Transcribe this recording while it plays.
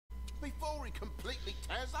completely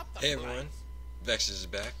tears up the Hey place. everyone, Vexxus is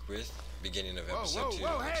back with beginning of episode 2.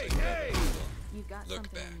 Whoa, hey, Looks like hey! You got Look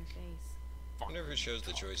something back. on your face. Whenever it shows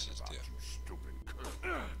the choices too. You stupid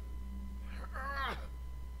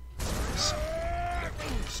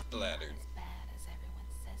Splattered. As bad as everyone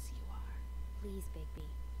says you are. Please, Bigby.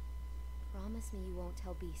 Promise me you won't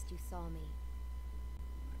tell Beast you saw me.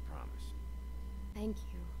 I promise. Thank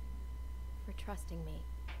you for trusting me.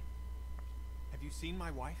 Have you seen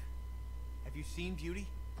my wife? Have you seen Beauty?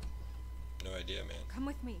 No idea, man. Come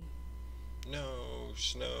with me. No,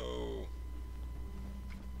 Snow.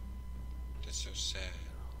 That's so sad.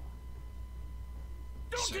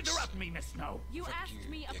 Don't So interrupt sad. me, Miss Snow. You Fuck asked you,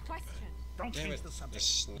 me a Ichabod. question. Don't Damn change it, the subject. Miss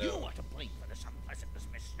Snow. You are to blame for this unpleasantness,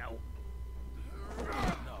 Miss Snow.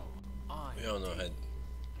 No, I. We all know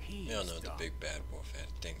He's we all know the dumb. big bad wolf had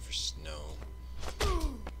a thing for Snow.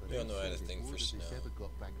 We all know I had a thing for Snow. Ever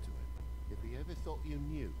got back to him. If he ever thought you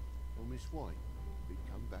knew, or Miss White, he'd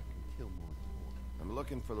come back and kill more than one. I'm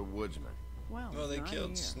looking for the woodsman. Well, they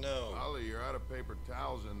killed Snow. Ollie, you're out of paper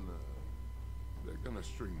towels and they're gonna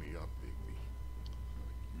string me up, Bigby.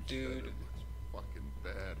 You said Dude. it looks fucking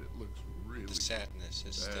bad. It looks really The sadness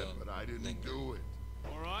is bad, still but I didn't lingering. do it.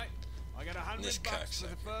 Alright, I got This $100 for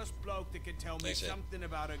the cocksucker. first bloke that can tell me Like I said, something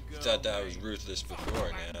about a girl. You thought that was named- ruthless before,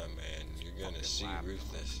 now man, you're gonna Fucking see lab.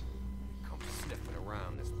 ruthless. Come sniffing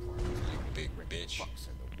around this part. You big bitch. Fucks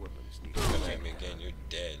and the women's need You're gonna hit me again, you're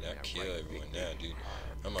dead. I'll kill everyone now, dude.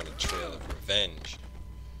 I'm on a trail of revenge.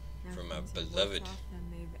 From my beloved.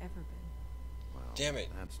 Than they've ever been. Well, Damn it.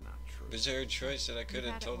 That's not true. Was there a choice that I could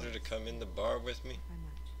have had it told her to worse. come in the bar with me? By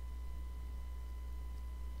much.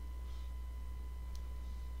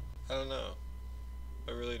 I don't know.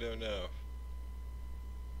 I really don't know.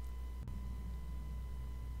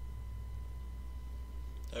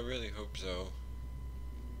 I really hope so.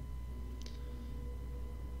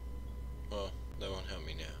 Well, that won't help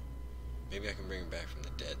me now. Maybe I can bring her back from the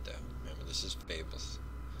dead, though. Remember, this is Fables.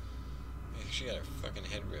 She got her fucking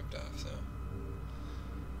head ripped off,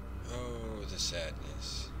 though. Oh, the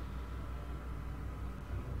sadness.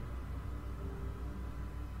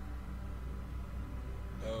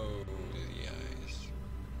 Oh, the eyes.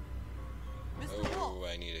 Oh,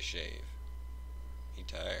 I need a shave. He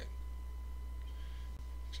tired.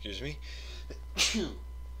 Excuse me?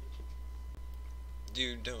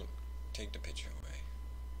 Dude, don't take the picture away.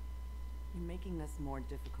 You're making this more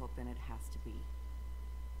difficult than it has to be.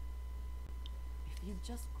 If you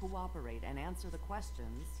just cooperate and answer the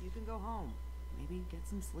questions, you can go home. Maybe get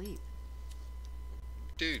some sleep.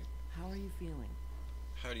 Dude, How are you feeling?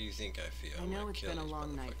 how do you think I feel? I I'm know gonna it's kill been a these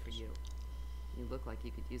long night for motherfuckers. you. You look like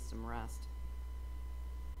you could use some rest.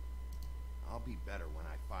 I'll be better when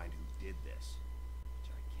I find who did this.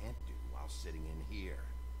 Which I can't do while sitting in here.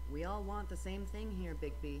 We all want the same thing here,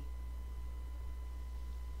 Bigby.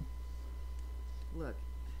 Look,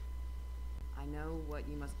 I know what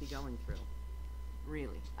you must be going through.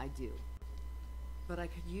 Really, I do. But I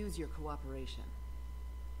could use your cooperation.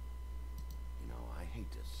 You know, I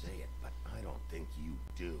hate to say it, but I don't think you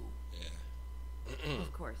do. Yeah.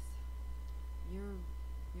 Of course.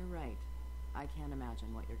 You're right. I can't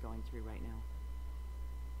imagine what you're going through right now.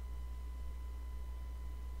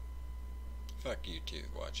 Fuck you two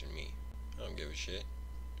watching me. I don't give a shit.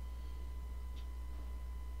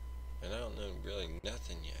 And I don't know really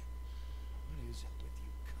nothing yet. What is it with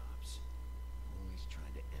you cops? Always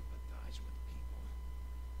trying to empathize with people.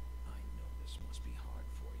 I know this must be hard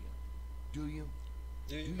for you. Do you?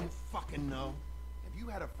 Do Do you? you fucking know? Have you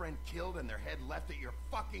had a friend killed and their head left at your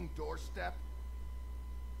fucking doorstep?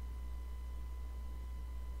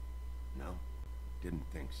 No? Didn't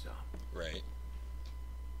think so. Right.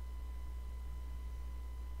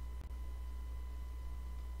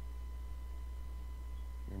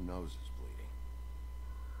 Your nose is bleeding.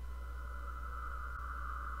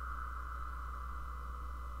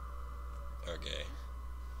 Okay.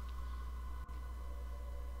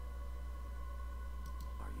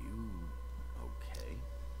 Are you okay?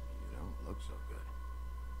 You don't look so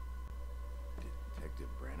good. Detective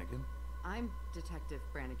Brannigan? I'm Detective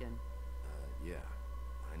Brannigan. Yeah,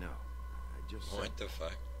 I know. I just said, What the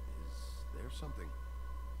fuck? is there something?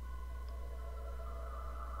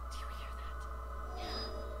 Do you hear that?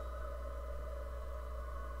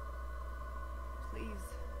 Please.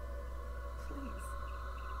 Please.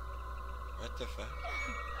 What the fuck?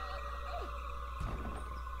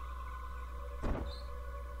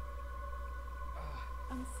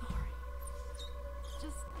 I'm sorry.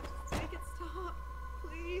 Just make it stop,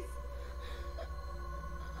 please.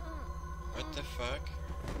 What the fuck?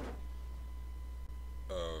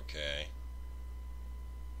 Okay.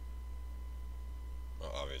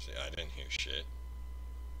 Well, obviously. Seriously, I didn't hear shit.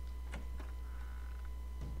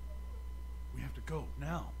 We have to go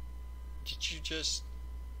now. Did you just...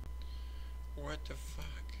 What the fuck?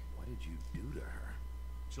 What did you do to her?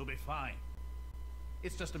 She'll be fine.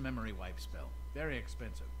 It's just a memory wipe spell. Very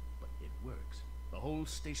expensive, but it works. The whole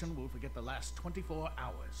station will forget the last 24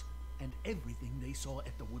 hours and everything they saw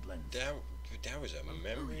at the woodlands. That was a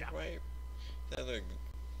memory wipe? That looked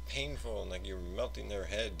painful and like you were melting their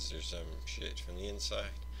heads or some shit from the inside.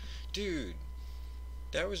 Dude,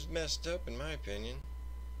 that was messed up in my opinion.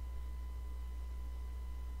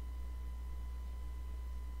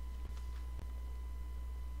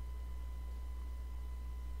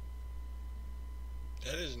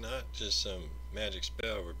 That is not just some magic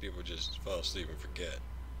spell where people just fall asleep and forget.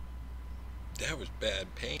 That was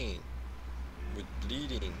bad pain with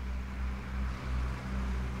bleeding.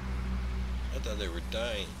 I thought they were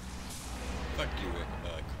dying. Fuck you,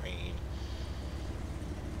 Ichabod Crane.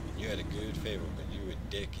 You had a good fable, but you a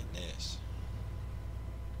dick in this.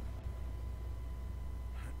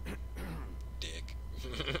 Dick.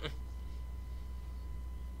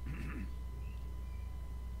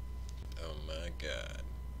 Oh my god.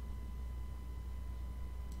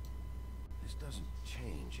 This doesn't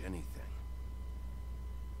change anything.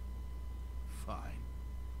 Fine.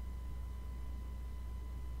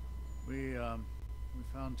 We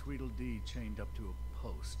found Tweedledee chained up to a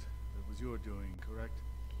post. That was your doing, correct?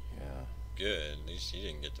 Yeah. Good, at least he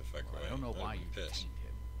didn't get the fuck away. I don't know why you I'd be pissed. detained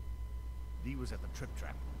him. Dee was at the trip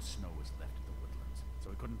trap when Snow was left at the woodlands, so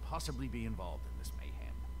he couldn't possibly be involved in this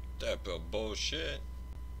mayhem. That bullshit.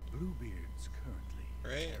 Bluebeard's currently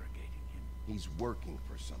interrogating him. He's working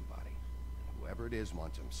for somebody. And whoever it is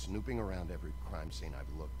wants him snooping around every crime scene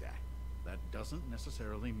I've looked at. That doesn't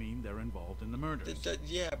necessarily mean they're involved in the murders.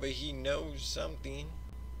 Yeah, but he knows something.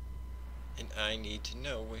 And I need to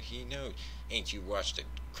know what he knows. Ain't you watched a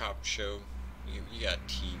cop show? You got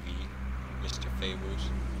TV, Mr. Fables.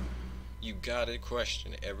 You gotta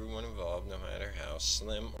question everyone involved, no matter how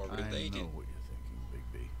slim or related. I know what you're thinking,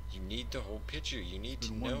 Bigby. You need the whole picture. You need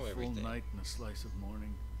to know One everything. full night and a slice of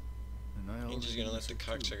morning, and I Ain't just gonna let the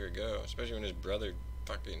cocksucker go, especially when his brother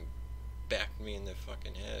fucking backed me in the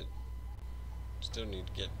fucking head. Still need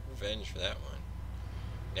to get revenge for that one.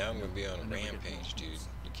 Now I'm gonna be on a rampage, dude.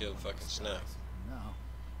 You killed fucking Snow. No.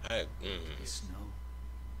 Hey, Snow.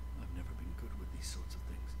 I've never been good with these sorts of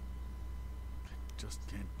things. I just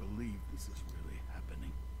can't believe this is really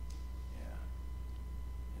happening. Yeah.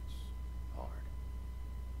 It's hard.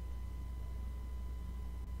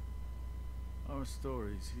 Our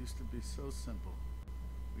stories used to be so simple.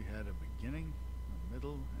 We had a beginning, a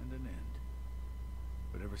middle, and an end.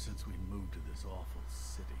 But ever since we moved to this awful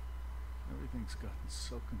city, everything's gotten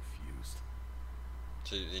so confused.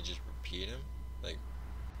 So they just repeat him? Like,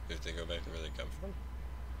 if they go back to where they come from?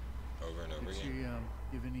 Over and over Did again?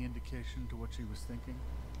 she give any indication to what she was thinking?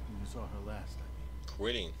 When you saw her last, I mean.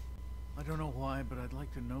 Quitting. I don't know why, but I'd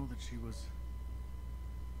like to know that she was,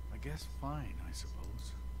 I guess, fine, I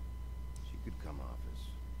suppose. She could come off as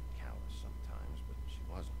callous sometimes, but she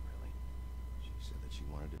wasn't really. She said that she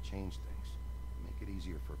wanted to change things, make it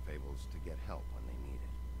easier for Fables to get help when they need it.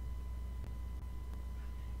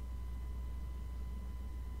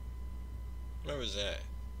 What was that?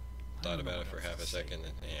 Thought about it for half a second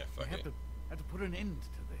and yeah, fuck it. Have to put an end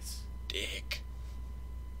to this. Dick.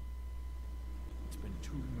 It's been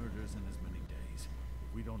 2 murders in as many days.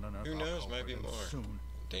 If we don't unearth Who our knows, might be culprit more. soon,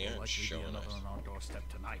 They there'll aren't likely be showing another us. on our doorstep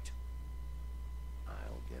tonight.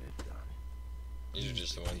 I'll get it done. These are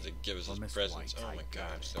just the ones that give us Or his Miss presents. White, Oh I my god,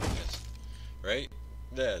 got I'm it. so pissed. Right?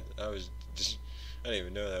 Dad, I didn't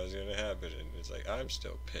even know that was gonna happen, and it's like, I'm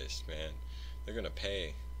still pissed, man. They're gonna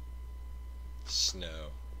pay Snow.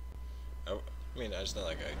 I mean, it's not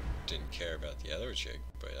like I didn't care about the other chick,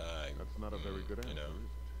 but That's not a very good you answer, know,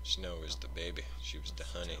 is Snow was the baby. She was the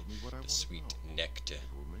honey, Tell me what I the wanna sweet know. nectar. It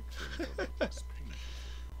will make things a little less painful.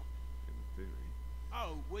 In theory.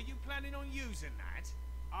 Oh, were you planning on using that?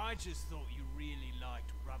 I just thought you really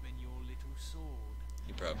liked rubbing your little sword.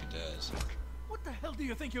 He probably does. What the hell do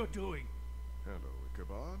you think you're doing? Hello,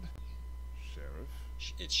 Ichabod. Sheriff.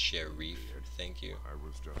 It's Sharif, thank you. I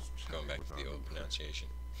was just Going back chatting to with the our old new friend. pronunciation.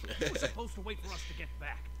 You were supposed to wait for us to get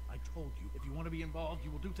back. I told you, if you want to be involved, you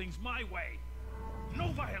will do things my way. No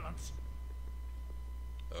violence.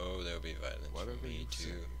 Oh, there'll be violence Whatever for me you say,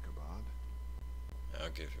 too. Ichabod. I'll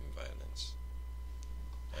give him violence.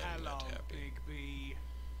 I'm Hello, not happy. Bigby.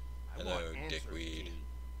 Hello, want answers, dickweed. G.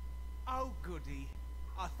 Oh, goody.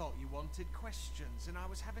 I thought you wanted questions, and I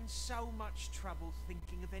was having so much trouble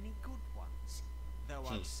thinking of any good ones. Though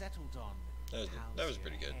I've settled on That was how's that was your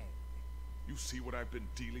pretty good. head? You see what I've been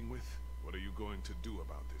dealing with? What are you going to do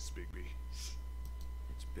about this, Bigby?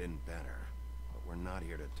 It's been better, but we're not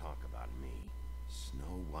here to talk about me.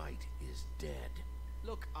 Snow White is dead,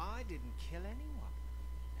 Look, I didn't kill anyone.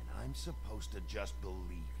 and I'm supposed to just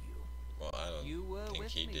believe you. Well, I don't You were think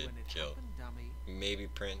with he me did when it kill. happened, dummy. Maybe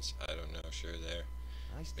Prince. I don't know. Sure there.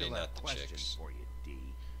 I still not have the questions chicks. for you, D.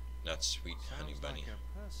 Not sweet honey Sounds bunny. like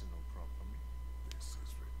a personal problem. This is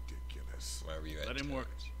ridiculous. Why were you at Let him work.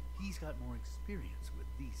 Toad's? He's got more experience with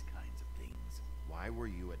these kinds of things. Why were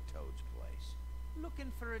you at Toad's place?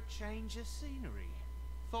 Looking for a change of scenery.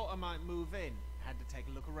 Thought I might move in. Had to take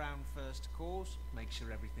a look around first, of course. Make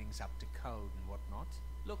sure everything's up to code and whatnot.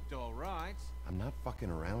 Looked alright. I'm not fucking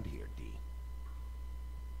around here, D.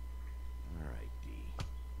 Alright, D.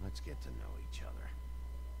 Let's get to know each other.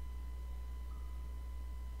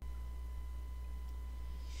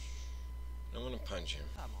 I want to punch him.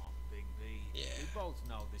 Come on, Big B. Yeah. We both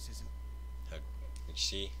know this isn't... You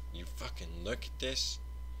see? You fucking look at this.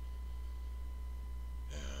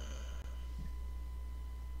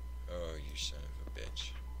 Oh, you son of a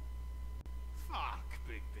bitch. Fuck,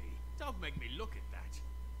 Big B. Don't make me look at that.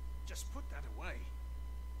 Just put that away.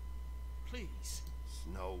 Please.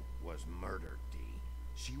 Snow was murdered, D.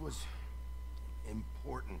 She was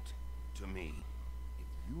important to me.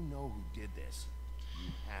 If you know who did this, you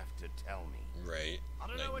have to tell me. Right. I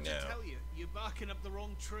don't like know what now. to tell you. You're barking up the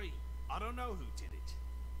wrong tree. I don't know who did it.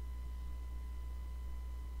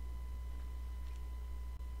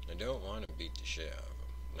 I don't want to beat the shit out of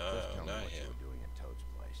him. No, Just tell me not what you him. were doing at Toad's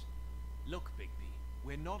place. Look, Bigby,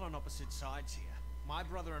 we're not on opposite sides here. My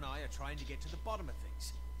brother and I are trying to get to the bottom of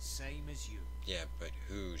things. Same as you. Yeah, but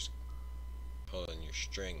who's pulling your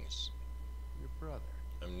strings? Your brother.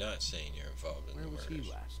 I'm not saying you're involved in Where the was murders.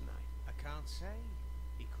 he last night? I can't say.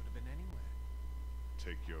 He could have been anywhere.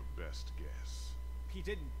 Take your best guess. He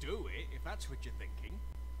didn't do it, if that's what you're thinking.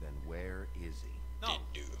 Then where is he? No,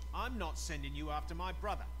 Did do. I'm not sending you after my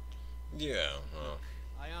brother. Yeah, well,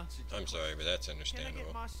 I answered your I'm sorry, but that's question. Can I understandable.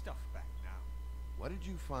 get my stuff back now? What did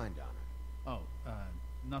you find on her? Oh,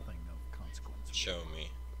 nothing of consequence. Show me.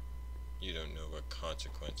 You don't know what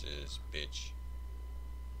consequence is, bitch.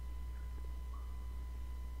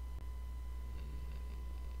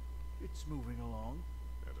 It's moving along.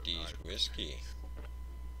 At a D's night whiskey.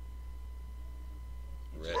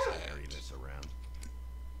 You Red just hat. carry this around.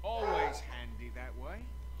 Always handy that way.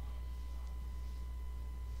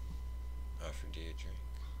 Offered you a drink.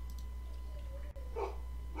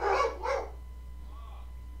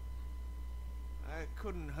 It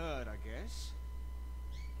couldn't hurt, I guess.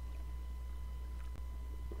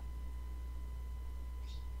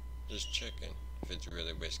 Just checking if it's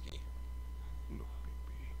really whiskey. Look,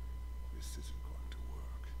 Bigby, this isn't going to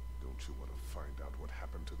work. Don't you want to find out what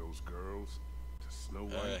happened to those girls? To Snow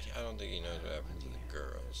White? I don't think he knows what happened to the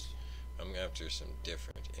girls. I'm after some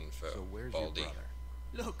different info. So where's Baldy. your brother?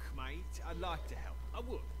 Look, mate, I'd like to help. I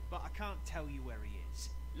would, but I can't tell you where he is.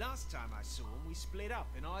 Last time I saw him, we split up,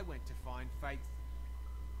 and I went to find Faith.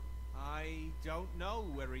 I don't know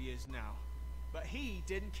where he is now, but he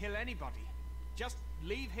didn't kill anybody. Just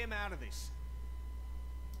leave him out of this.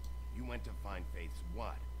 You went to find Faith's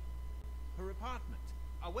what? Her apartment.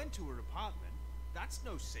 I went to her apartment. That's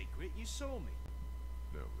no secret. You saw me.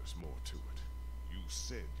 No, there's more to it. You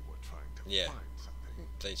said you were trying to Yeah. find something.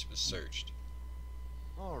 Place was searched.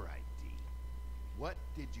 All right, D. What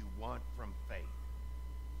did you want from Faith?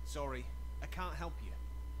 Sorry, I can't help you.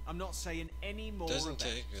 I'm not saying any more Doesn't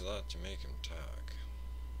about take it. a lot to make him talk.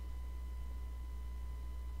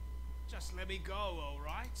 Just let me go, all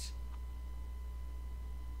right?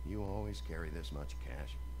 You always carry this much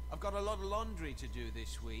cash? I've got a lot of laundry to do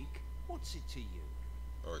this week. What's it to you?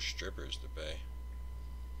 Or strippers to pay.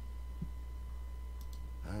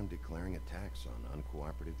 I'm declaring a tax on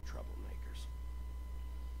uncooperative troublemakers.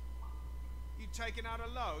 You taking out a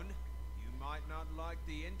loan? You might not like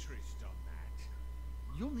the interest on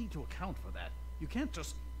that. You'll need to account for that. You can't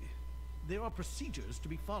just... There are procedures to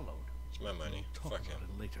be followed. It's my money. We'll talk Fuck about him.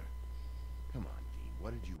 it later. Come on, D.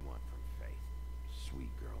 What did you want from Faith? Sweet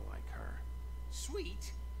girl like her.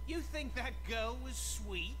 Sweet? You think that girl was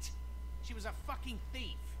sweet? She was a fucking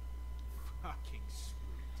thief. Fucking sweet.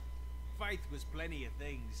 Faith was plenty of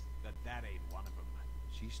things, but that ain't one of them.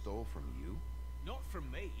 She stole from you? Not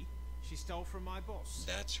from me. She stole from my boss.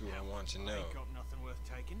 That's who I want to I know. ain't got nothing worth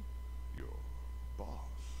taking. Your boss.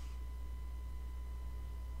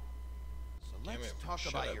 So Damn let's it. talk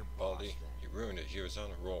Shut about up, your Baldy. boss then. You ruined it. He was on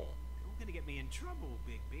a roll. You're gonna get me in trouble,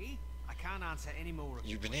 Big B. I can't answer any more of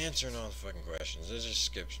You've your been answering all questions. the fucking questions. Let's just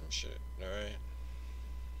skip some shit, alright?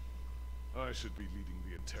 I should be leading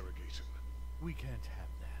the interrogation. We can't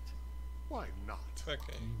have that. Why not? Okay.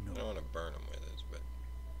 I don't want to burn them with it, but...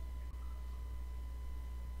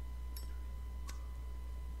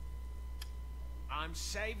 I'm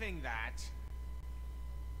saving that.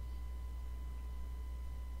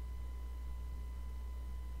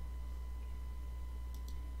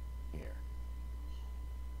 Here.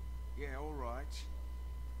 Yeah, all right.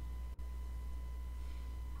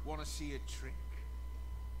 Want to see a trick?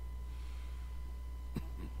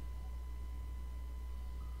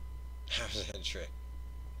 How's that trick?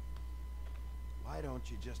 Why don't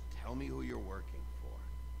you just tell me who you're working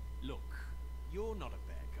for? Look, you're not a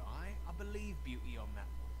bad guy. I believe Beauty on that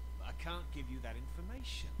one. But I can't give you that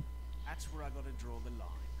information. That's where I gotta draw the line.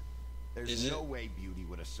 There's no way Beauty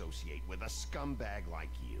would associate with a scumbag like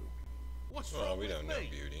you. What's Well, wrong we with don't me? know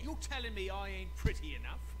Beauty. You're telling me I ain't pretty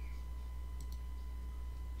enough?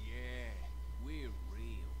 Yeah, we're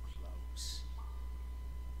real close.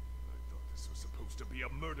 I thought this was supposed to be a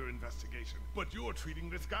murder investigation, but you're treating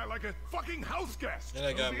this guy like a fucking house guest. And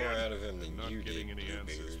I got more Olivia, out of him than I'm not you getting did, any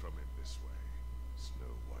answers Bluebeard. from him this way.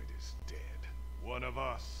 Snow White is dead. One of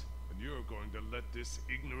us. And you're going to let this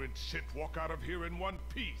ignorant shit walk out of here in one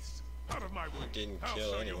piece. Out of my way. Didn't I'll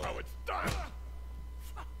kill show anyone. you how it's done.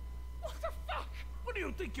 What the fuck? What do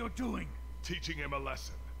you think you're doing? Teaching him a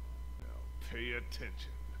lesson. Now pay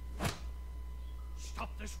attention. Stop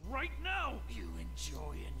this right now! You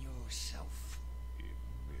enjoying yourself?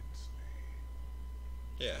 Immensely.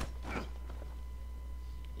 Yeah. I'm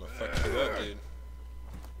gonna fuck you up, dude.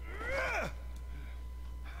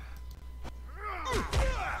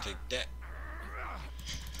 Take that.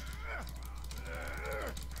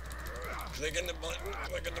 Click on the button.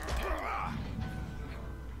 Click on the button.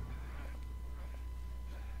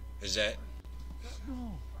 Is that?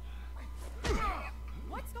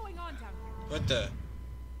 What's going on down here? What the?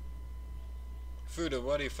 Fuda,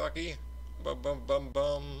 what the fucky? Bum bum bum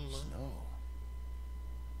bum. Snow.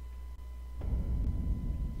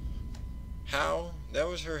 How? That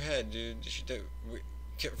was her head, dude. She did. We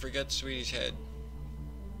can't forget Sweetie's head.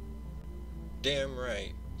 Damn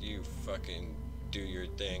right. You fucking do your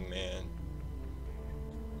thing, man.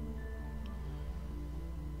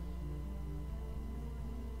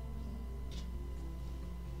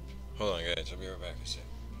 Hold on, guys. I'll be right back. I said,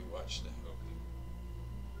 you watch that.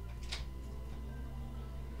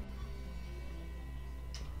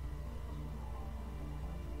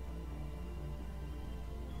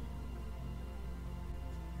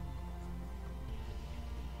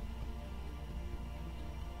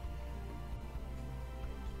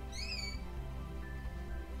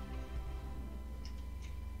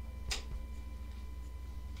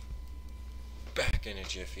 Back in a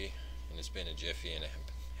jiffy, and it's been a jiffy and a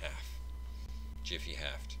half. Jiffy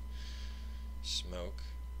halved. Smoke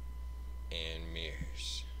and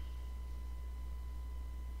mirrors.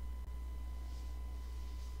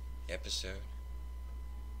 Episode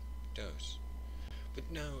dose. But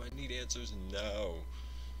no, I need answers now.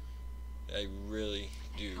 I really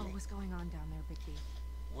do. What was going on down there, Bigby?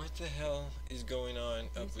 What the hell is going on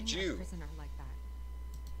up with Losing a you? prisoner like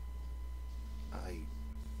that. I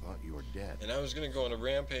thought you were dead. And I was gonna go on a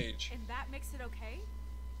rampage. And that makes it okay?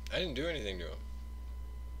 I didn't do anything to him.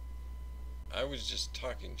 I was just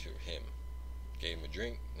talking to him. Gave him a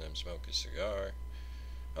drink, let him smoke a cigar.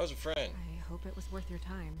 I was a friend. I hope it was worth your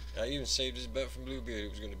time. I even saved his butt from Bluebeard. He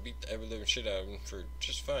was gonna beat the ever-living shit out of him for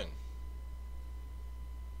just fun.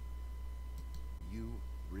 You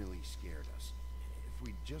really scared us. If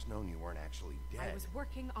we'd just known you weren't actually dead. I was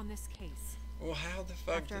working on this case. Well, how the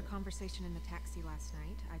fuck After a did... conversation in the taxi last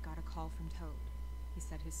night, I got a call from Toad. He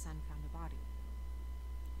said his son found a body.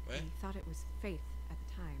 What? He thought it was Faith at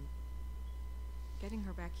the time. Getting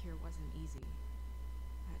her back here wasn't easy.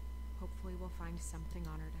 But hopefully we'll find something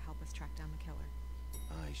on her to help us track down the killer.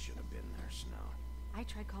 I should have been there, Snow. I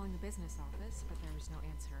tried calling the business office, but there was no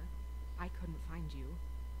answer. I couldn't find you,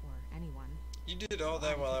 or anyone. You did all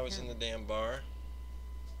that while I was in the damn bar?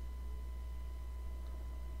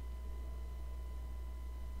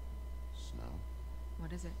 Snow?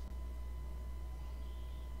 What is it?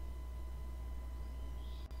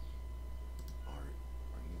 Are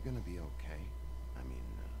you gonna be okay? I mean,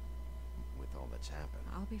 with all that's happened.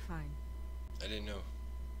 I'll be fine. I didn't know.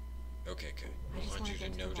 Okay, good. I I just want wanna you get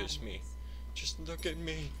to to the notice bottom of me. this. Just look at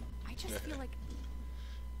me. I just feel like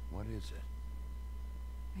What is it?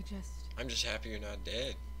 I'm just happy you're not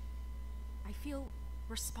dead. I feel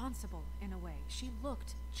responsible in a way. She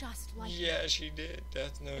looked just like me. Yeah, she did.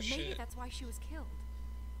 That's no And shit. maybe that's why she was killed.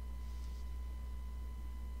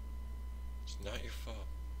 It's not your fault.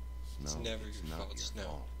 It's Snow, never it's your not fault, your Snow.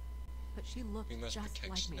 fault. But she looked We must just protect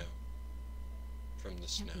like Snow me. from the Can't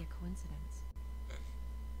snow. be a coincidence.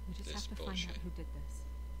 We just this have to bullshit. find out who did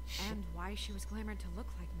this. And why she was glamored to look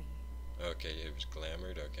like me. Okay, it was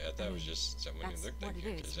glamored. Okay, I thought it was just someone who that's looked like what you,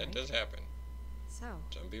 it because is, that right? does happen. So,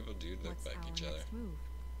 Some people do look what's like our each other. next move?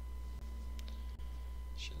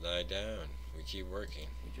 Should lie down. We keep working.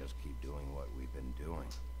 We just keep doing what we've been doing.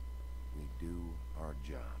 We do our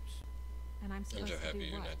jobs. And I'm I'm supposed so to happy do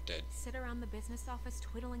you're what? not dead. Sit around the business office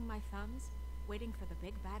twiddling my thumbs, waiting for the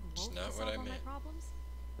big bad It's wolf not to what solve I all my meant. problems?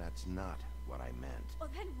 That's not what I meant. Well,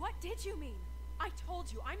 then what did you mean? I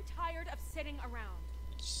told you, I'm tired of sitting around.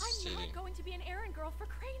 I'm not going to be an errand girl for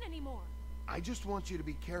Crane anymore. I just want you to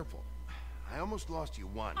be careful. I almost lost you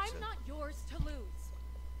once. I'm not yours to lose.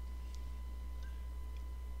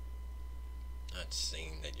 Not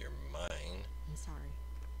saying that you're mine. I'm sorry.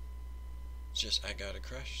 It's just I got a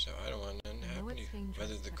crush, so I don't want nothing to I know happen to it's you. dangerous,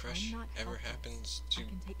 Whether the but crush I'm not ever helpless. happens to I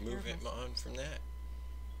can take care move of him myself. on from that.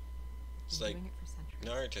 It's Been like doing it for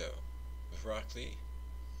centuries. Naruto with Rock Lee.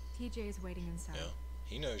 TJ is waiting inside. You know,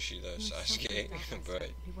 he knows she He loves was so Sasuke, freaked out last but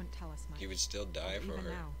night, he wouldn't tell us much. he would still die But for even her.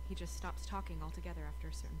 now, he just stops talking altogether after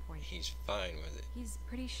a certain point. He's fine with it. He's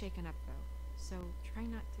pretty shaken up though, so try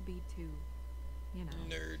not to be too, you know.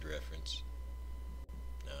 Nerd reference.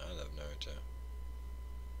 No, I love Naruto.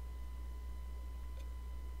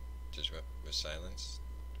 Just what was silence?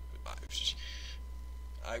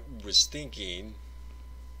 I was thinking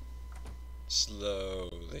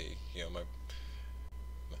slowly. You know,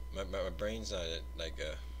 my brain's not at like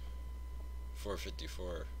a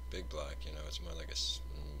 454 big block. You know, it's more like a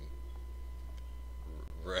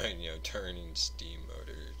right, you know, turning steam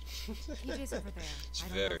motor. TJ's over there. It's I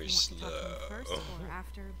don't know very if you want to talk to him slow. first or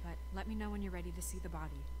after, but let me know when you're ready to see the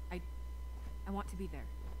body. I want to be there.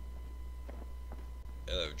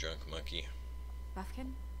 Hello, drunk monkey.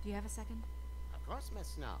 Buffkin, do you have a second? Of course, Miss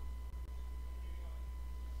Snow.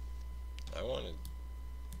 I want to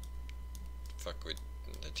fuck with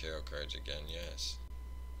the tarot cards again, yes.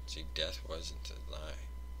 See, death wasn't a lie.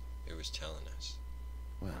 It was telling us.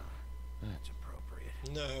 Well, that's appropriate.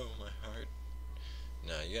 No, my heart.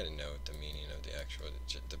 Nah, you gotta know what the meaning of the actual...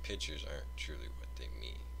 The pictures aren't truly what they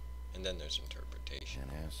mean. And then there's interpretation.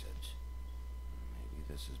 And acids. Maybe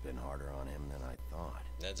this has been harder on him than I thought.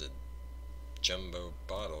 That's a jumbo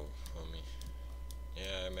bottle, homie.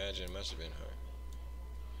 Yeah, I imagine it must have been hard.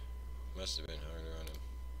 Must have been harder on him.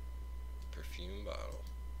 Perfume bottle.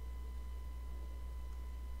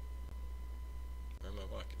 Where am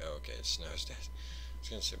I walking? Oh, okay, it snows. I was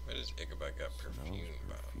gonna say, why does Ichabod got perfume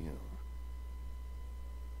bottle? Perfume.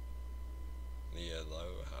 The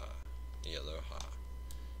Aloha. The Aloha.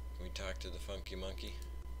 Can we talk to the funky monkey?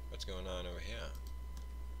 What's going on over here?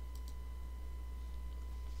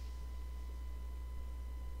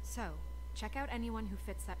 So, check out anyone who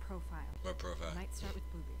fits that profile. What profile? Might start with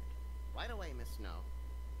Bluebeard. Right away, Miss Snow.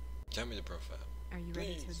 Tell me the profile. Are you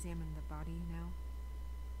ready to Please. examine the body now?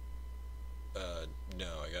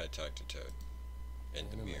 No, I gotta talk to Toad. And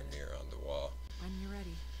the mirror on the wall. When you're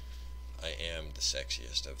ready. I am the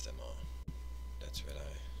sexiest of them all. That's what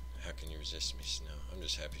how can you resist me, Snow? I'm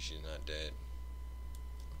just happy she's not dead.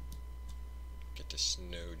 Get the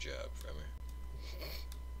snow job from her.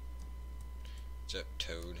 What's up,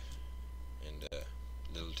 Toad? And,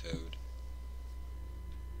 little Toad?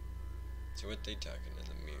 So what they talking to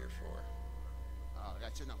the mirror for? Oh,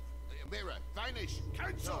 that's enough. Mirror, vanish,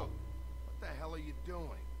 cancel! What the hell are you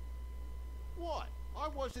doing? What? I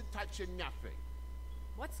wasn't touching nothing.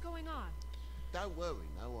 What's going on? Don't worry,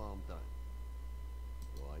 no harm done.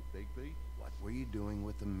 Right, Bigby? What were you doing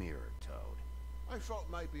with the mirror, Toad? I thought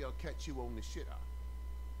maybe I'd catch you on the shitter.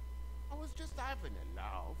 I was just having a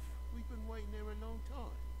laugh. We've been waiting there a long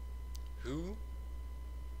time. Who?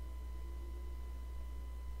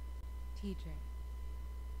 TJ.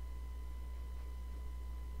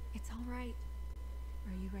 It's all right.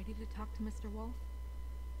 Are you ready to talk to Mr. Wolf?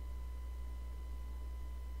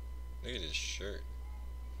 Look at his shirt.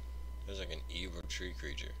 There's like an evil tree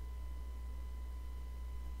creature.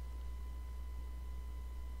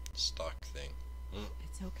 Stock thing.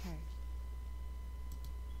 It's okay.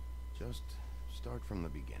 Just start from the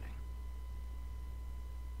beginning.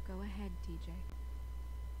 Go ahead, TJ.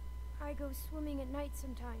 I go swimming at night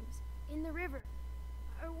sometimes, in the river.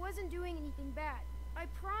 I wasn't doing anything bad. I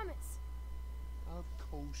promise. Of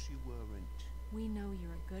course you weren't. We know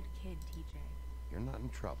you're a good kid, TJ. You're not in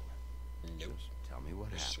trouble. Nope. Just tell me what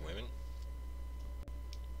He's happened. swimming.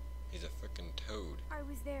 He's a frickin' toad. I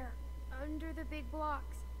was there, under the big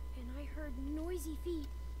blocks, and I heard noisy feet.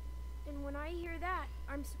 And when I hear that,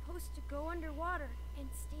 I'm supposed to go underwater and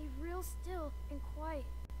stay real still and quiet.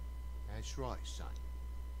 That's right, son.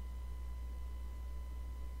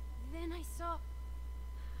 Then I saw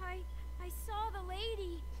the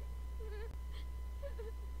lady.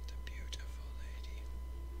 The beautiful lady.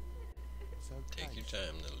 It's okay. Take your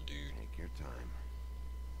time, little dude. Take your time.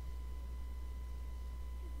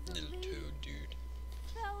 Little toad dude.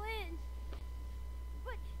 Fell in.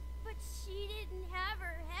 But she didn't have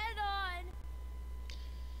her head on.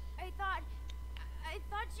 I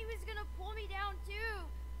thought she was gonna pull me down too.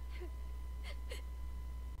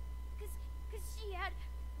 Cause she had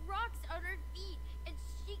rocks on her feet and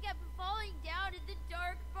she kept falling down in the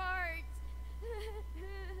dark parts.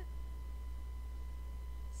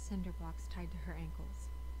 Cinder blocks tied to her ankles.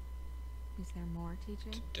 Is there more,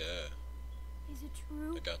 TJ? Duh. Is it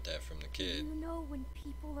true? I got that from the kid. Do you know when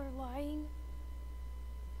people are lying?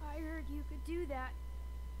 I heard you could do that.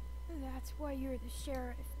 That's why you're the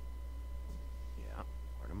sheriff. Yeah,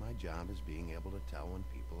 part of my job is being able to tell when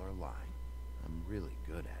people are lying. I'm really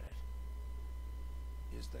good at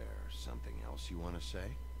it. Is there something else you want to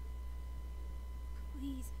say?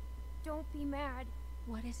 Please, don't be mad.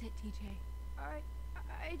 What is it, TJ?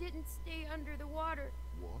 I didn't stay under the water.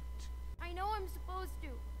 What? I know I'm supposed to,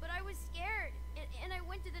 but I was scared, and I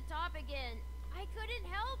went to the top again. I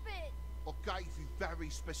couldn't help it. I gave you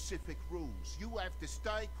very specific rules. You have to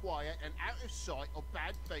stay quiet and out of sight or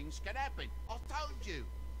bad things can happen. I told you.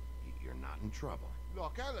 You're not in trouble.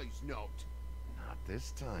 Like Ellie's not. Not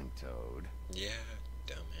this time, Toad. Yeah,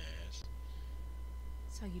 dumbass.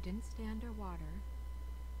 So you didn't stay underwater.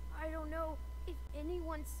 I don't know if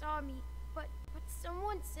anyone saw me, but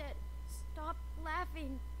someone said, "Stop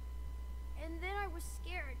laughing." And then I was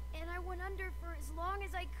scared, and I went under for as long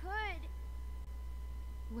as I could.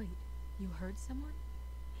 Wait, you heard someone?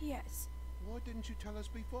 Yes. Why didn't you tell us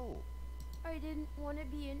before? I didn't want to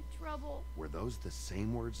be in trouble. Were those the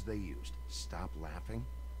same words they used? Stop laughing?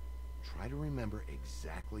 Try to remember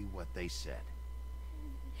exactly what they said.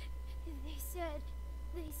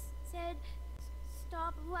 They said,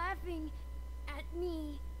 "Stop laughing at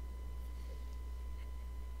me."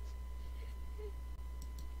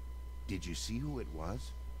 Did you see who it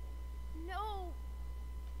was? No.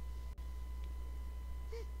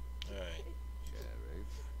 Alright.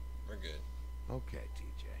 Sheriff. We're good. Okay,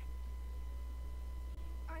 TJ.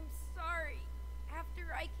 I'm sorry.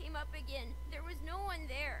 After I came up again, there was no one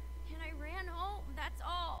there, and I ran home, that's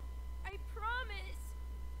all. I promise.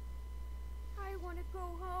 I want to go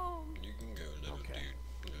home. You can go, little Okay.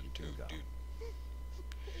 dude. Little You can toad go. dude.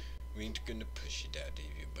 We ain't gonna push it out of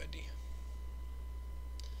you, buddy.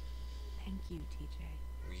 Thank you, TJ.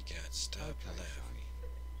 We got stop Okay, laughing.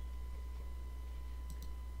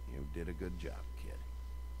 You did a good job, kid.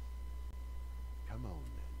 Come on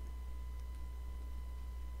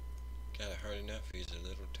then. Got it hard enough, he's a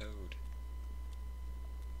little toad.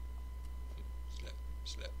 Slap,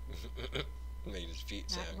 slap. Made his feet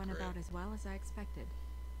That sound went great. about as well as I expected.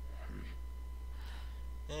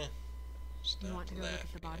 Stop You want to go look at laughing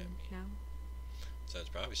the body me. now? So it's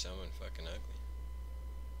probably someone fucking ugly.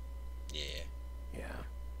 Yeah. Yeah.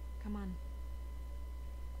 Come on.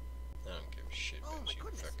 I don't give a shit about you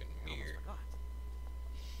fucking mirror.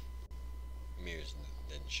 Mirrors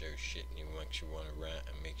doesn't show shit and he makes you want to rhyme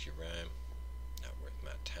and makes you rhyme. Not worth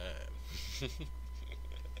my time.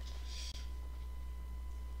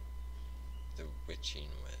 The witching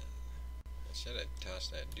well. I said I'd toss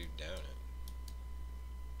that dude down it.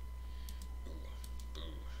 Ooh, boo.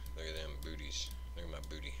 Look at them booties. Look at my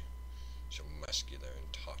booty. So muscular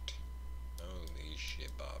and taut. Holy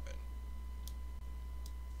shit, bobbin.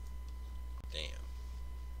 Damn.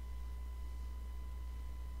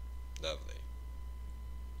 Lovely.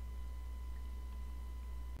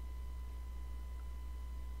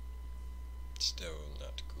 Still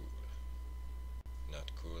not cool.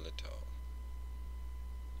 Not cool at all.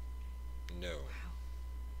 No. Wow.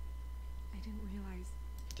 I didn't realize.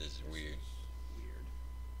 This is weird. Weird.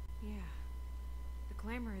 Yeah. The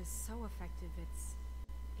glamour is so effective, it's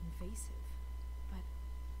invasive. But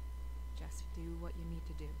just do what you need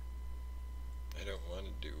to do. I don't want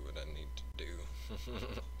to do what I need to do.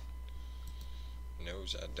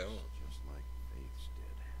 Knows I don't. Just like Faith's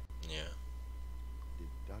did. Yeah. Did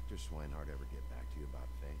Dr. Swinehart ever get back to you about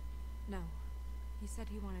Faith? No. He said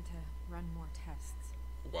he wanted to run more tests.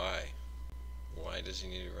 Why? Why does he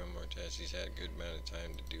need to run more tests? He's had a good amount of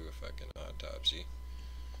time to do a fucking autopsy.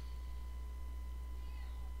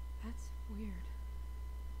 That's weird.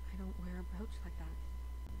 I don't wear a brooch like that.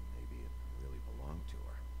 Maybe it really belonged to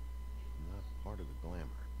her. Not part of the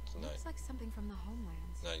glamour. It's It not, looks like something from the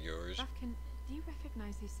homelands. not yours. Buffkin, do you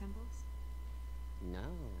recognize these symbols?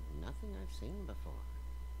 No, nothing I've seen before.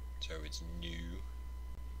 So it's new.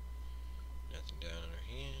 Nothing down on her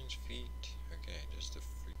hands, feet. Okay, just a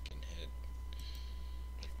freaking head.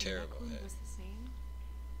 A If the terrible neck wound head. was the same,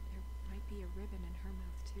 there be a ribbon in her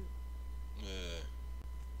mouth, too.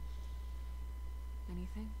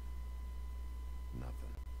 Anything?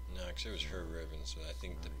 Nothing. No, 'cause it was her ribbon, so I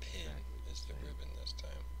think the pin is the ribbon this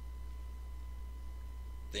time.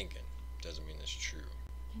 Thinking. Doesn't mean it's true.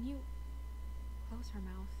 Can you close her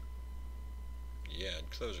mouth? Yeah, I'd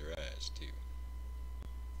close her eyes, too.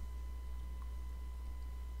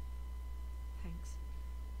 Thanks.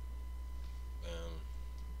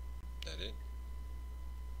 That it?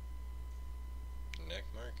 Neck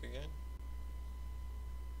mark again?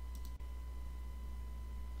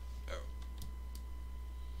 Oh.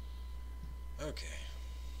 Okay.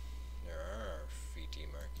 There are feety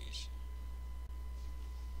markies.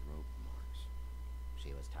 Rope marks. She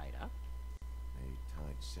was tied up? They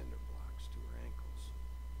tied cinder blocks to her ankles,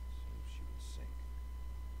 so she would sink.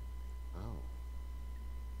 Oh.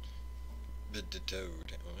 But the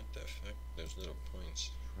toad, what the fuck? Those little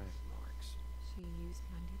points. Track marks. She used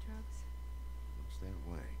Mundy drugs? Looks that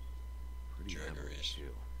way. Pretty heavily,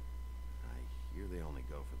 too. I hear they only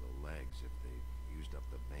go for the legs if they've used up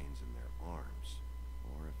the veins in their arms,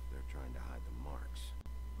 or if they're trying to hide the marks.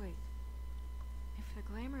 Wait. If the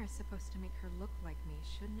glamour is supposed to make her look like me,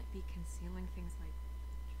 shouldn't it be concealing things like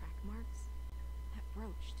track marks? That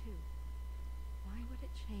brooch, too. Why would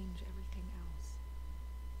it change everything else?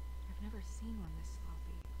 I've never seen one this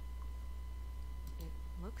sloppy. It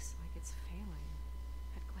looks like it's failing.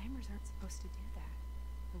 But glamours aren't supposed to do that.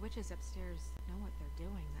 The witches upstairs know what they're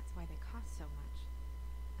doing. That's why they cost so much.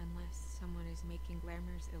 Unless someone is making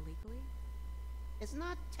glamours illegally? It's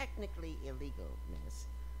not technically illegal, miss.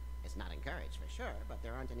 It's not encouraged for sure, but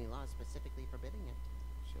there aren't any laws specifically forbidding it.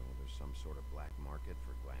 So there's some sort of black market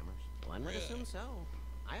for glamours? One would assume so.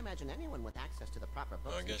 I imagine anyone with access to the proper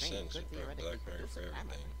books and training could theoretically produce a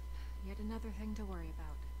glamour. Yet another thing to worry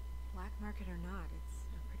about. Black market or not, it's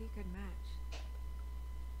a pretty good match.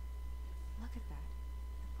 Look at that.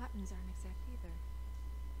 The buttons aren't exact either.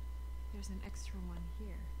 There's an extra one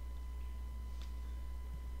here.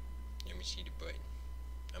 Let me see the button.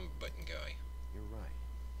 I'm a button guy. You're right.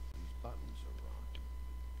 These buttons are wrong.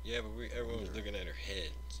 Yeah, but everyone was looking at her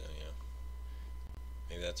head, so, you know.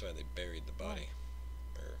 Maybe that's why they buried the body.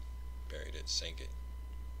 Or buried it, sank it.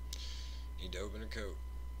 Need to open her coat.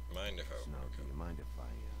 Mind if I open her Do coat? you mind if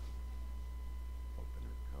I, open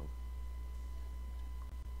her coat?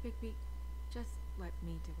 Bigby, just let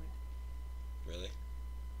me do it. Really?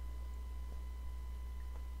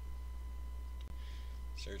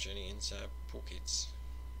 Search any inside pockets.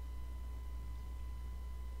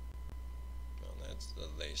 Well, that's the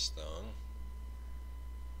lace thong.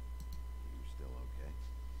 You still okay?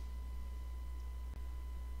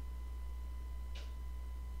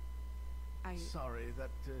 Sorry, that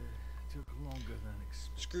took longer than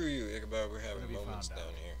expected. Screw you, Ichabod. We're having What have you moments found out?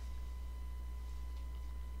 down here.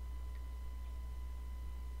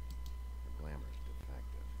 The glamour's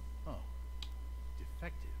defective. Oh,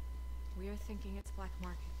 defective. We're thinking it's black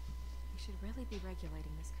market. We should really be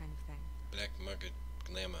regulating this kind of thing. Black market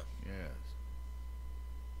glamour. Yes.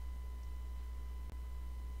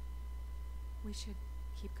 We should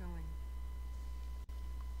keep going.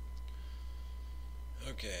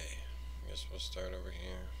 Okay. I guess we'll start over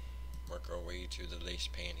here. Work our way to the lace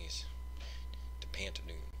panties. The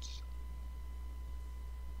pantaloons.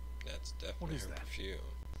 That's definitely is her that? perfume.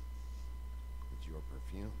 It's your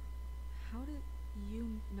perfume. How do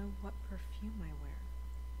you know what perfume I wear?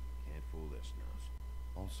 Can't fool this nose.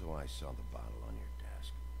 Also, I saw the bottle on your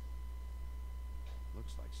desk.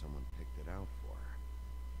 Looks like someone picked it out for her.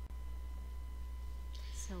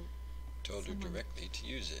 So, Told her someone directly to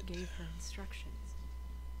use it. gave her instructions.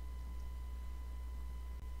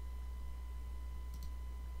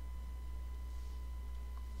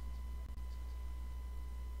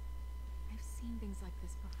 I've seen things like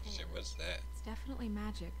this before. So what's that? It's definitely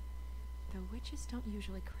magic. Though witches don't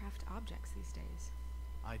usually craft objects these days.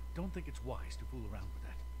 I don't think it's wise to fool around with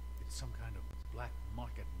that. It's some kind of black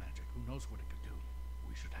market magic. Who knows what it could do?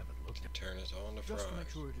 We should have it looked at. Turn us on to Just to fries.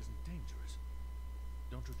 make sure it isn't dangerous.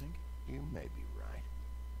 Don't you think? You may be right.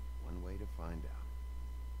 One way to find out.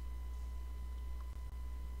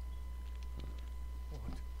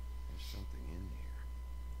 What? There's something in here.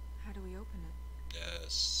 How do we open it?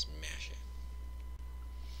 Smash it.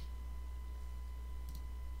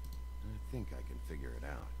 I think I can figure it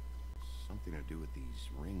out. Something to do with these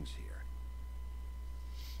rings here.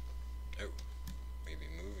 Oh, maybe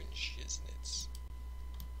moving shiznits.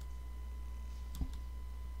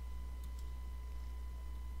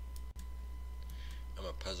 I'm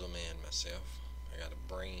a puzzle man myself. I got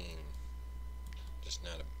a brain, just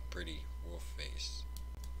not a pretty wolf face.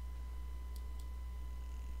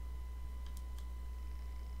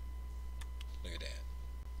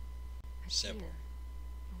 Simple. here.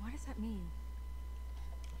 What does that mean?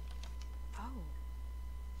 Oh.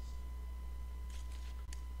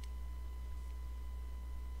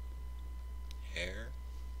 Hair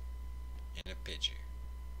in a picture.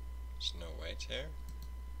 Snow White's hair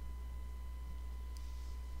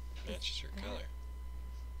matches her color.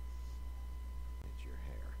 It's your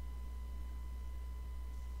hair.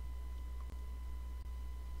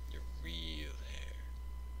 Your real hair.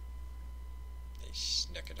 They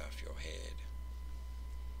snuck it off your head.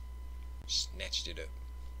 Snatched it up.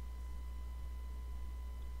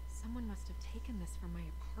 Someone must have taken this from my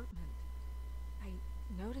apartment. I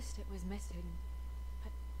noticed it was missing,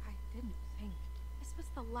 but I didn't think. This was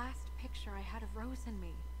the last picture I had of Rose and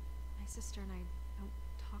me. My sister and I don't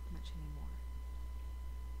talk much anymore.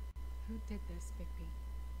 Who did this, Bigby?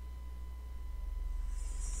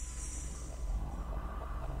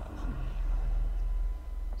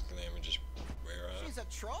 Glamour just wear off. She's a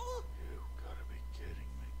troll? You gotta be kidding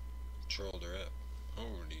me. Trolled her up.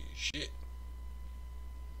 Holy shit.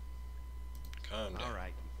 Calm down.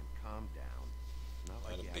 Alright, you can calm down. It's not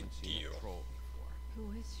like Not a you big haven't seen deal. a troll before. Who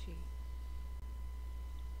is she?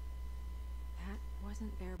 That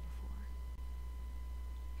wasn't there before.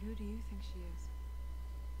 Who do you think she is?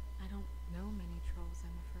 I don't know many trolls,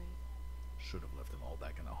 I'm afraid. Should have left them all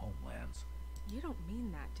back in the homelands. You don't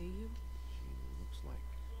mean that, do you? She looks like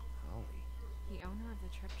Holly. The owner of the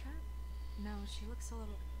Trip Trap? No, she looks a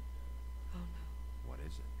little... Oh no. What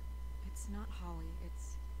is it? It's not Holly,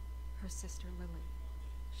 it's her sister Lily.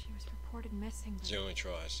 She was reported missing, It's but the only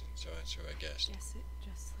troll I seen, so that's who I guessed. guess it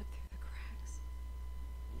just slipped through the cracks.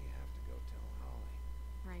 You have to go tell Holly.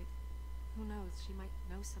 Right. Who knows? She might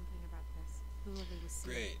know something about this. Who Lily was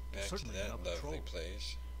seeing. Great, back to Certainly that another lovely troll.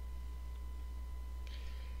 place.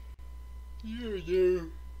 We should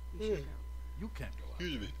go. You can't go out.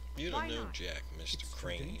 Excuse me. You Why don't know not? Jack, Mr. It's too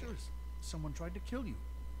Crane. dangerous. Someone tried to kill you.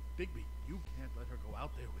 Bigby, you can't let her go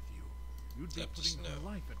out there with you. You'd be Up to putting her Snow.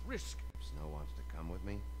 life at risk. If Snow wants to come with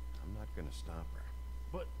me, I'm not gonna stop her.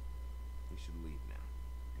 But We should leave now.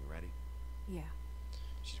 You ready? Yeah.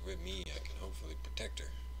 She's with me, I can hopefully protect her.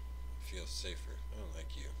 Feel safer.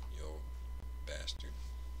 Unlike you, you old bastard.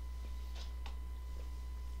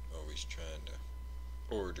 Always trying to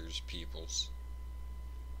orders peoples.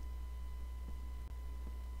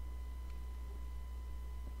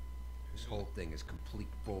 This whole thing is complete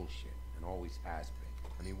bullshit, and always has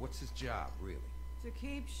been. I mean, what's his job, really? To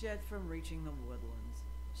keep shit from reaching the woodlands.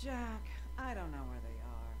 Jack, I don't know where they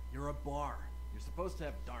are. You're a bar. You're supposed to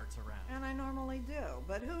have darts around. And I normally do,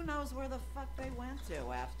 but who knows where the fuck they went to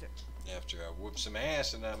after. After I whoop some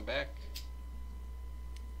ass and I'm back.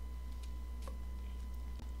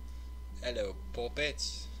 Hello,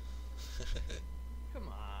 puppets. Come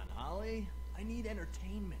on, Holly. I need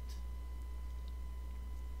entertainment.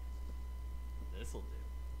 This'll do.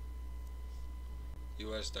 You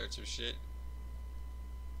wanna start some shit?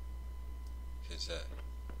 Cause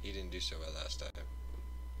he didn't do so well last time.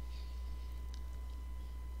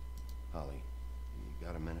 Holly, you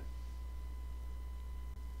got a minute?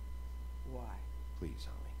 Why? Please,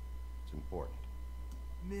 Holly. It's important.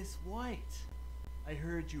 Miss White, I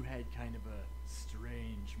heard you had kind of a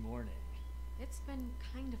strange morning. It's been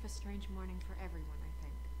kind of a strange morning for everyone, I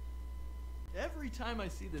think. Every time I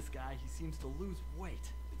see this guy, he seems to lose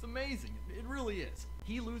weight. It's amazing. It really is.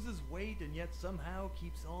 He loses weight and yet somehow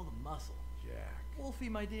keeps all the muscle. Jack. Wolfie,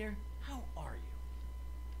 my dear, how are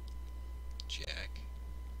you? Jack.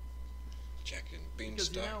 Jack and Because,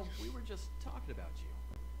 Beanstalk. you know, we were just talking about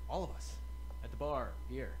you. All of us. At the bar,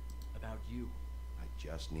 here. About you. I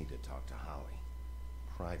just need to talk to Holly.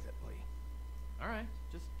 Privately. Alright,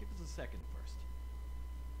 just give us a second first.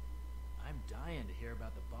 I'm dying to hear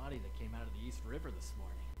about the body that came out of the East River this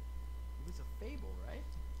morning. It was a fable, right?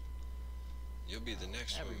 You'll be the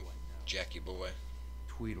next one, Everyone knows. Jackie boy.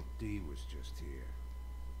 Tweedledee was just here.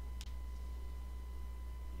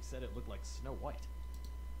 You said it looked like Snow White.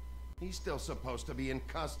 He's still supposed to be in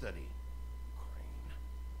custody. Crane.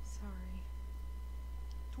 Sorry.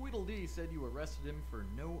 Tweedledee said you arrested him for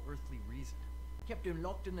no earthly reason. Kept him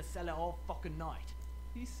locked in the cellar all fucking night.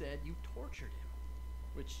 He said you tortured him.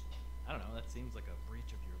 Which, I don't know, that seems like a breach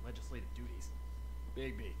of your legislative duties.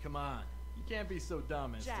 Bigby, come on. You can't be so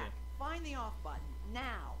dumb as Jack, to... find the off button,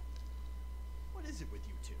 now. What is it with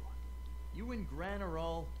you two? You and Gran are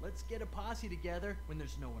all, let's get a posse together when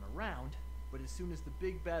there's no one around, but as soon as the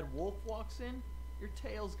big bad wolf walks in, your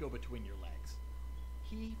tails go between your legs.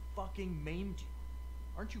 He fucking maimed you.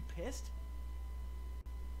 Aren't you pissed?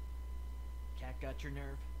 Cat got your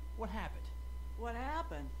nerve? What happened? What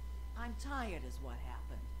happened? I'm tired is what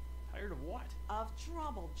happened. Tired of what? Of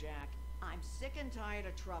trouble, Jack. I'm sick and tired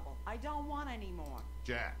of trouble. I don't want any more.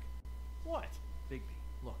 Jack. What? Bigby,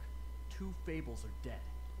 look. 2 Fables are dead.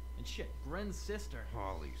 And shit, Bren's sister...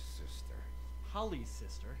 Holly's sister. Holly's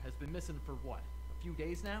sister has been missing for what? A few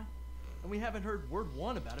days now? And we haven't heard word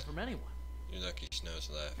one about it from anyone. You're lucky Snow's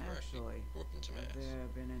left. We're actually whooping some ass. Have there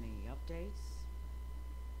been any updates?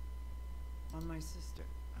 On my sister?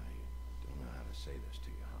 I don't know how to say this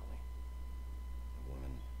to you, Holly. The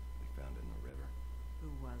woman we found in the river.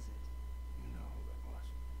 Who was it? You know who it was.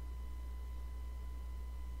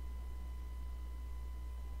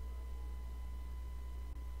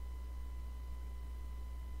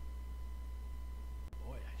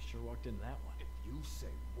 Boy, I sure walked into that one. If you say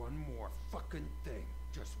one more fucking thing,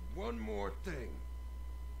 just one more thing.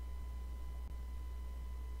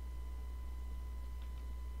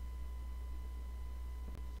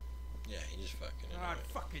 Yeah, he just fucking God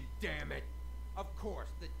fucking damn it. Of course,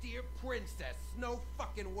 the dear princess, Snow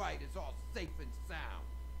fucking White, is all safe and sound.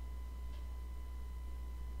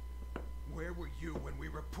 Where were you when we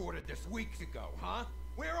reported this weeks ago, huh?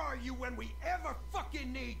 Where are you when we ever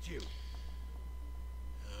fucking need you?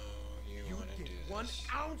 Oh, you wanna give do this. 1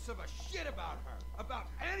 ounce of a shit about her, about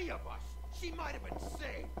any of us. She might have been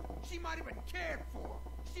saved. She might have been cared for.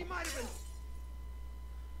 She might have been...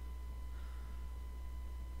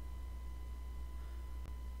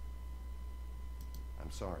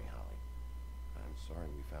 I'm sorry, Holly. I'm sorry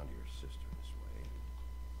we found your sister this way.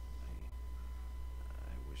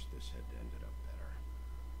 I wish this had ended up better.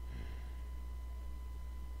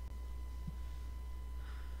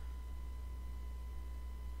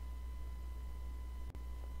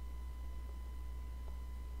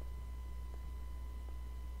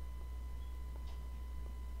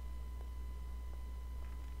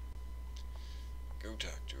 Go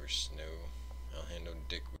talk to her, Snow. I'll handle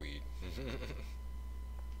dickweed.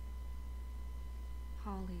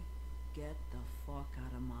 Holly. Get the fuck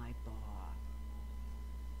out of my bar.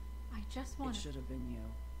 I just want It to... should have been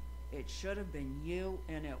you. It should have been you,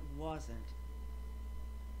 and it wasn't.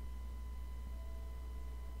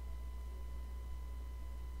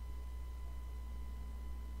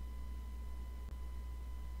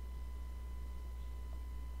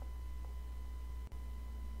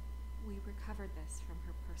 We recovered this from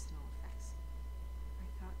her personal effects. I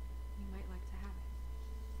thought you might like to have it.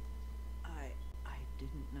 I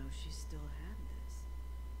didn't know she still had this.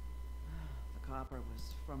 The copper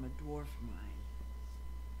was from a dwarf mine.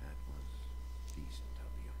 That was decent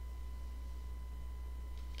of you.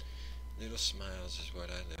 Little smiles is what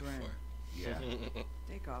I live Bren. for. Yeah.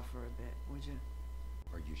 Take off for a bit, would you?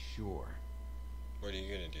 Are you sure? What are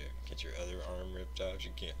you gonna do? Get your other arm ripped off?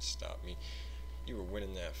 You can't stop me. You were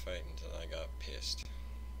winning that fight until I got pissed.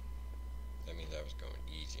 That means I was going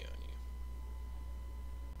easy on you.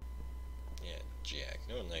 Yeah, Jack,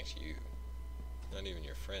 no one likes you. Not even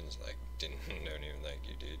your friends don't even like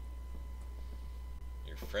you, dude.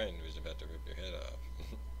 Your friend was about to rip your head off.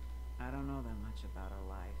 I don't know that much about her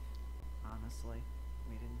life. Honestly,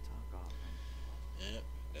 we didn't talk often. Yep,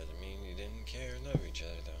 doesn't mean you didn't care or love each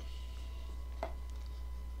other, though.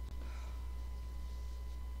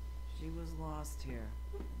 She was lost here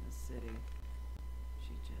in the city.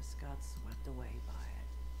 She just got swept away by it.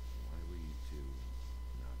 Why were you two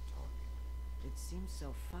not talking? It seems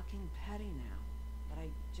so fucking petty now, but I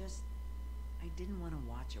didn't want to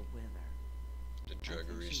watch her wither. The I think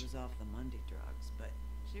druggeries. she was off the Monday drugs, but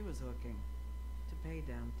she was hooking to pay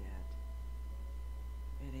down debt.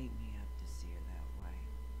 It ate me up to see her that way.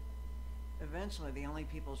 Eventually, the only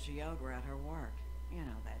people she owed were at her work. You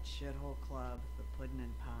know, that shithole club, the Puddin'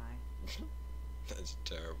 and Pie. That's a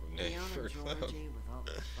terrible name for a club. Georgie with all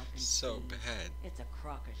the fucking So fees. bad. It's a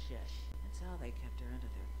crock of shit. That's how they kept her under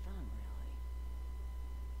their thumb, really.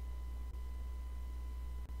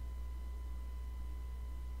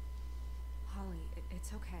 Holly,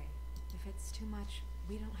 it's okay. If it's too much,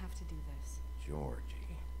 we don't have to do this.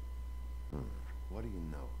 Georgie. What do you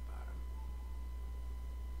know about him?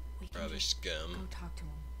 We can Probably just scum. Go talk to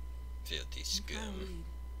him. Filthy You scum. found a lead.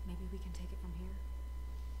 Maybe we can take it from here.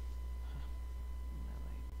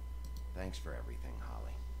 Really. Thanks for everything,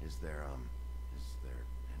 Holly. Is there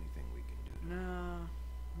anything we can do to...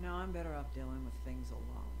 No, I'm better off dealing with things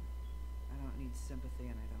alone. I don't need sympathy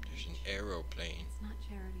and I don't There's need an aeroplane. It's not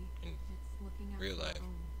charity. In It's looking out real for life. our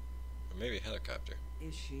own. Or maybe a helicopter.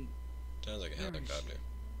 Is she? Sounds like a Where is helicopter.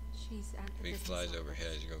 She's at the If he business flies office.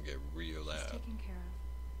 overhead, he's gonna get real She's loud. taken care of.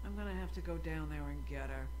 I'm gonna have to go down there and get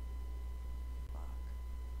her. Fuck.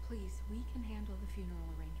 Please, we can handle the funeral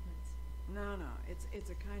arrangements. No, it's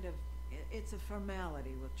a kind of, it's a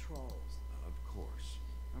formality with trolls. Of course.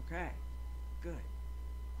 Okay, good.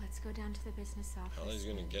 Let's go down to the business office. Holly's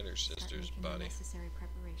gonna get her sister's body. Necessary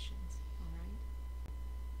preparations. All right.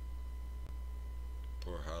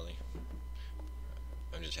 Poor Holly.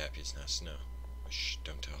 I'm just happy it's not snow. Shh,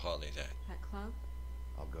 don't tell Holly that. That club?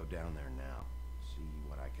 I'll go down there now. See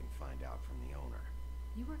what I can find out from the owner.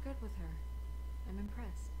 You were good with her. I'm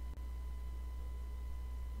impressed.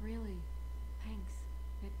 Really. Thanks.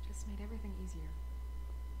 It just made everything easier.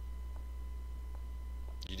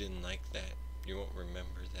 You didn't like that? You won't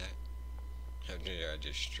remember that? How did I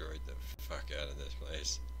destroyed the fuck out of this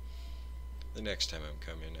place? The next time I'm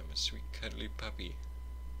coming, I'm a sweet cuddly puppy.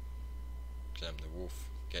 'Cause I'm the wolf.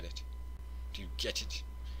 Get it? Do you get it?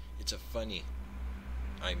 It's a funny.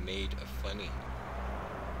 I made a funny.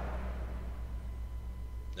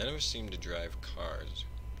 None of us seem to drive cars.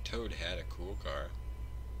 Toad had a cool car.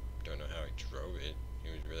 Don't know how he drove it.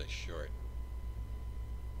 He was really short.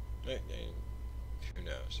 Who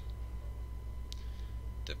knows?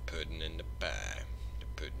 The pudding in the pie. The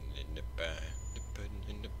pudding in the pie. The pudding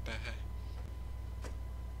in the pie.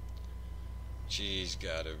 She's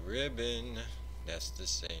got a ribbon. That's the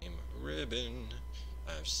same ribbon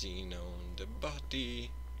I've seen on the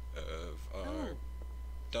body of our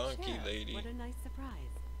donkey Sheriff, lady. What a nice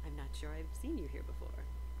surprise. I'm not sure I've seen you here before.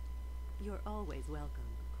 You're always welcome,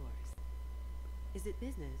 of course. Is it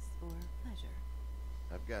business or pleasure?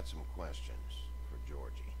 I've got some questions for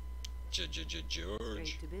Georgie. George.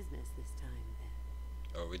 Straight to business this time,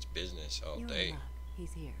 then. Oh, it's business all You're in day. luck.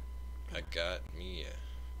 He's here. I got me a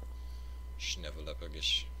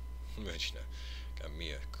Schneveluppigish. Got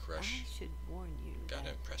me a crush. I should warn you Gotta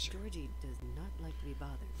that impress her. Georgie does not like to be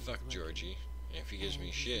bothered. when Fuck he's working. Georgie. And if he gives me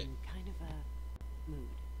And shit, he's in kind of a mood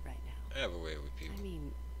right now. I have a way with people. I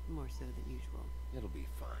mean, more so than usual. It'll be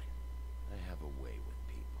fine. I have a way with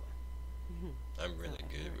people. I'm really So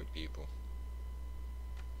I've good heard. with people.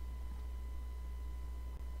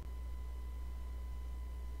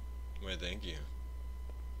 Why, thank you.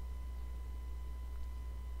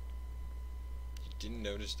 You didn't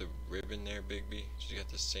notice the ribbon there, Bigby? She got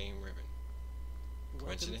the same ribbon.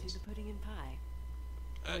 Coincidence? Welcome to the Pudding and Pie.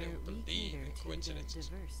 I where don't we believe cater in to coincidences.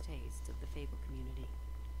 the diverse taste of the Fable community.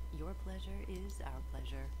 Your pleasure is our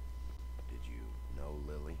pleasure. Did you know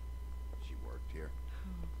Lily? She worked here?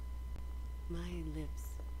 My lips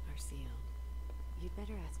are sealed. You'd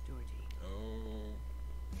better ask Georgie. Oh,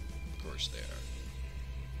 of course they are.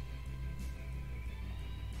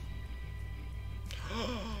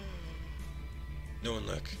 No one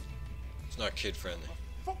look. It's not kid friendly.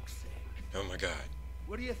 Fuck's sake. Oh my god.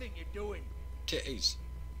 What do you think you're doing? Titties.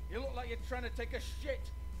 You look like you're trying to take a shit.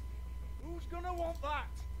 Who's gonna want that?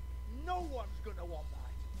 No one's gonna want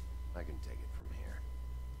that. I can take it from here.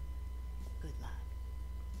 Good luck.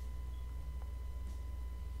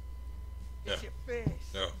 It's your face.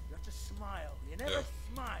 No. You have to smile. You never No.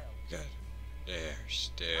 smile. God. There. How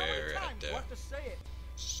Stare many at times do I them. have to say it?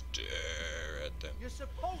 Stare at them. You're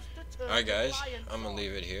supposed to turn Alright, guys. the lion I'm gonna side.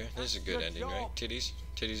 leave it here. This is a That's good your ending, right? job. Titties?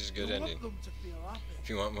 Titties is a good You ending. want them to feel happy. If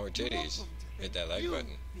you want more You want titties, them to hit that like you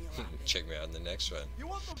button. feel happy. Check me out in the next one. You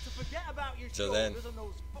want them to forget about your Till shoulders then, and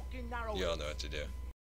those fucking narrow you all hips. know what to do.